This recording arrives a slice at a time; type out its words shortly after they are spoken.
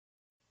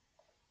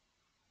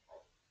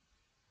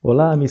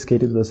Hola mis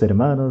queridos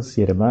hermanos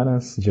y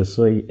hermanas, yo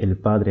soy el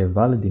Padre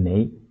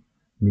Valdinei,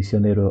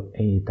 misionero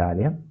en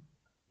Italia,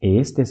 y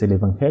este es el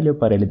Evangelio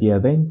para el día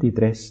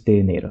 23 de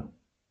enero.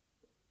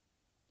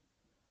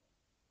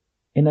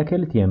 En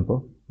aquel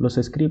tiempo, los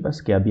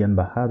escribas que habían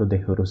bajado de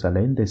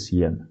Jerusalén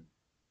decían: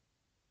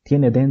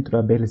 «Tiene dentro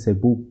a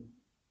Belzebú,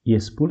 y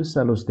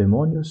expulsa a los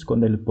demonios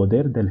con el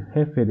poder del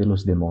jefe de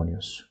los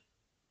demonios».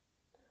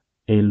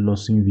 Él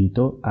los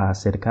invitó a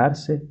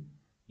acercarse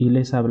y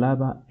les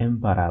hablaba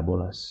en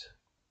parábolas.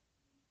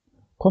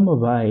 ¿Cómo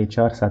va a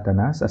echar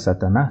Satanás a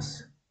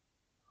Satanás?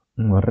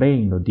 Un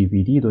reino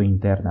dividido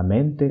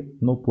internamente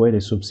no puede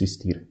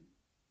subsistir.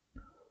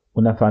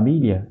 Una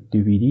familia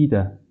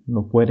dividida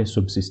no puede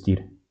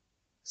subsistir.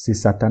 Si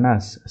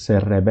Satanás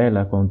se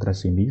rebela contra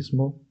sí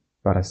mismo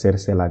para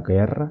hacerse la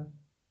guerra,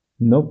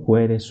 no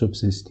puede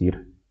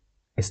subsistir.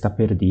 Está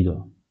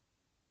perdido.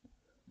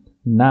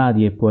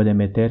 Nadie puede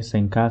meterse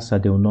en casa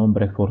de un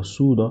hombre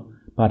forzudo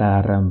para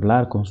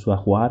arramblar con su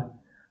ajuar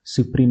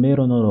si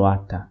primero no lo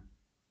ata.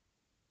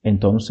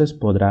 Entonces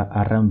podrá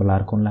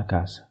arramblar con la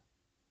casa.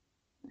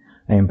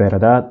 En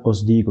verdad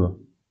os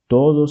digo,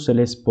 todo se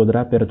les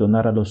podrá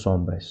perdonar a los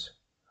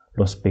hombres,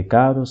 los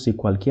pecados y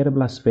cualquier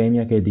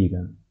blasfemia que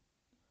digan.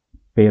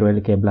 Pero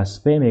el que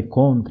blasfeme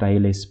contra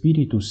el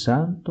Espíritu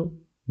Santo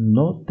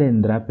no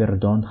tendrá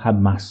perdón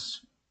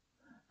jamás.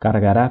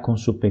 Cargará con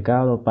su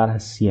pecado para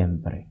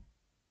siempre.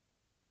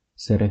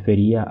 Se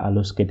refería a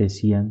los que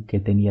decían que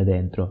tenía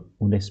dentro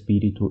un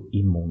espíritu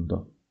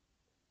inmundo.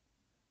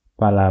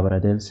 Palabra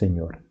del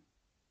Señor.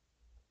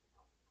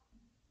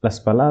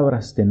 Las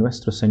palabras de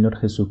nuestro Señor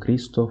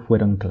Jesucristo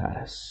fueron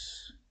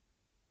claras.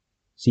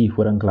 Sí,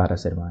 fueron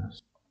claras,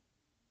 hermanos.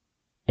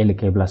 El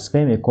que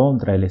blasfeme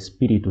contra el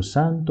Espíritu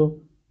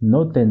Santo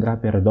no tendrá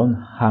perdón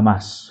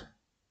jamás.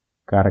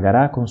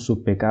 Cargará con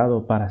su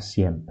pecado para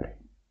siempre.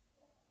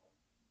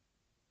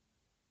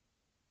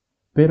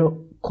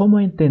 Pero, ¿cómo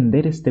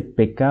entender este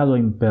pecado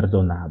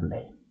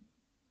imperdonable?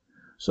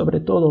 Sobre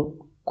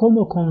todo,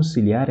 ¿cómo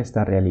conciliar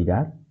esta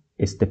realidad,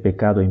 este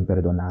pecado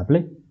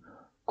imperdonable,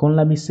 con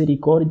la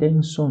misericordia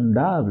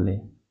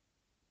insondable,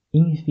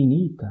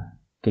 infinita,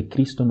 que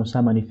Cristo nos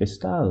ha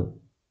manifestado?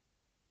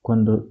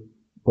 Cuando,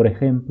 por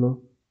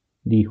ejemplo,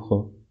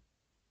 dijo: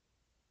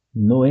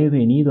 «No he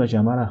venido a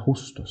llamar a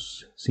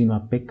justos, sino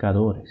a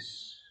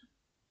pecadores».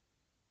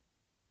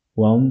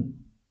 O aún: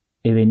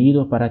 «He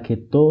venido para que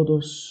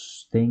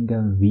todos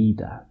tengan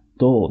vida»,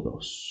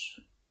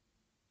 todos.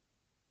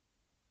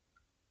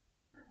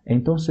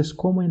 Entonces,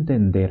 ¿cómo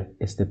entender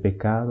este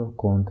pecado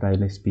contra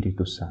el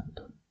Espíritu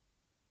Santo?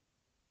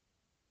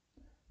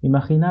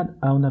 Imaginad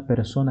a una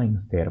persona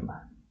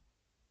enferma,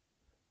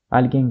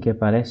 alguien que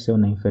padece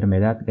una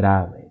enfermedad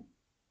grave,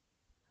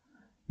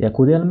 y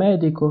acude al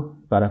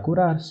médico para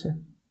curarse.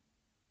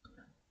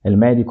 El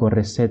médico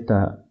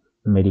receta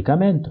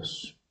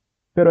medicamentos,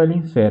 pero el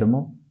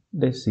enfermo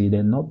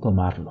decide no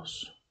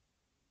tomarlos.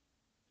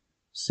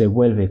 Se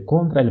vuelve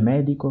contra el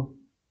médico,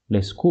 le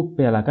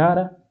escupe a la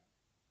cara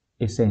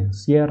y se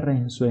encierra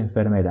en su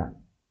enfermedad.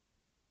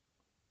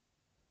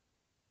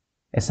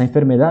 Esa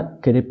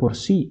enfermedad, que de por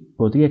sí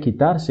podría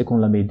quitarse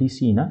con la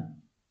medicina,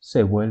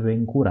 se vuelve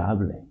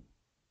incurable.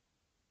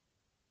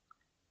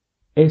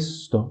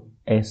 Esto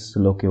es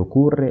lo que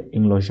ocurre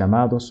en los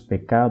llamados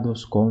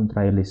pecados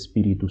contra el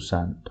Espíritu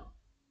Santo.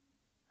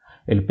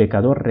 El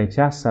pecador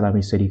rechaza la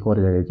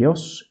misericordia de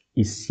Dios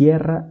y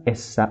cierra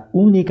esa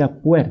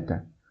única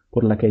puerta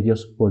por la que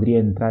Dios podría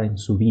entrar en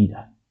su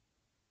vida.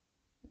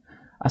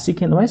 Así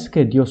que no es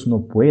que Dios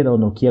no pueda o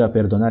no quiera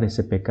perdonar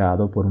ese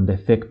pecado por un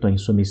defecto en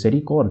su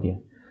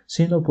misericordia,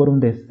 sino por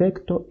un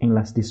defecto en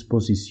las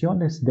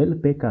disposiciones del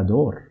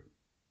pecador,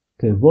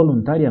 que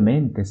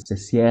voluntariamente se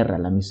cierra a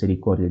la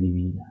misericordia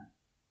divina.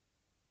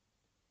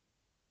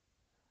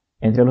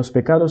 Entre los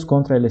pecados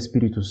contra el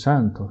Espíritu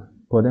Santo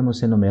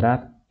podemos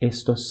enumerar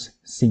estos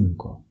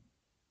 5.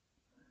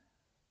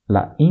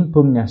 La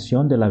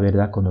impugnación de la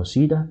verdad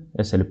conocida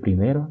es el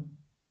primero,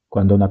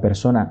 cuando una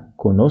persona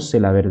conoce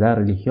la verdad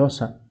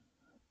religiosa,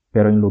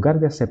 pero en lugar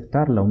de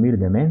aceptarla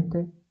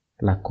humildemente,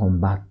 la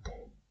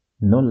combate,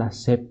 no la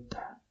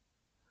acepta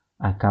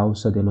a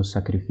causa de los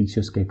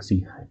sacrificios que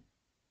exige.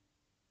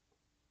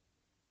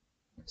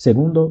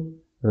 Segundo,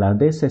 la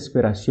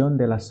desesperación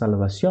de la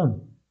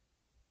salvación.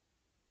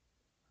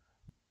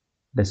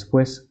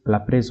 Después,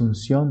 la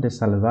presunción de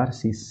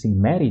salvarse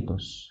sin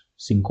méritos,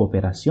 sin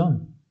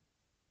cooperación.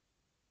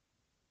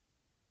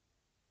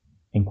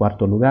 En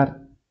cuarto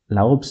lugar,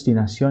 la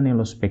obstinación en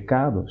los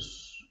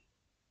pecados,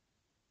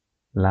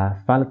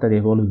 la falta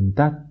de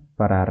voluntad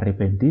para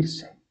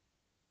arrepentirse.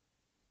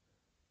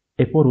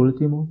 Y por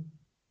último,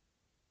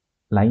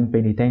 la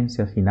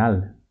impenitencia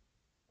final,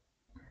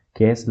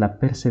 que es la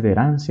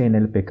perseverancia en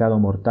el pecado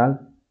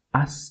mortal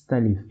hasta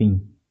el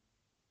fin.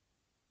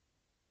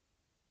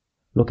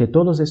 Lo que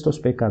todos estos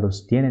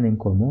pecados tienen en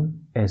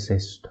común es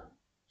esto: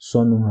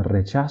 son un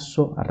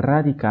rechazo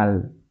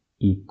radical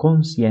y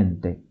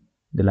consciente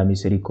de la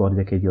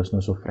misericordia que Dios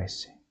nos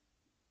ofrece.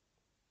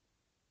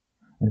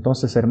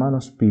 Entonces,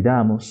 hermanos,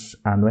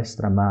 pidamos a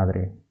nuestra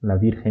Madre, la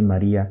Virgen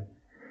María,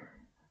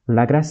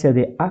 la gracia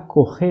de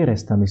acoger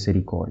esta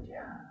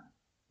misericordia,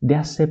 de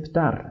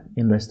aceptar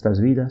en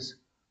nuestras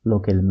vidas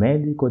lo que el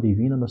médico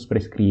divino nos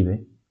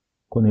prescribe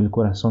con el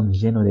corazón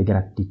lleno de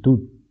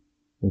gratitud,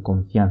 de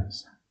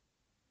confianza.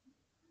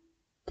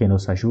 Que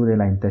nos ayude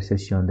la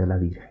intercesión de la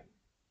Virgen.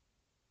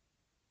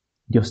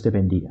 Dios te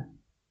bendiga.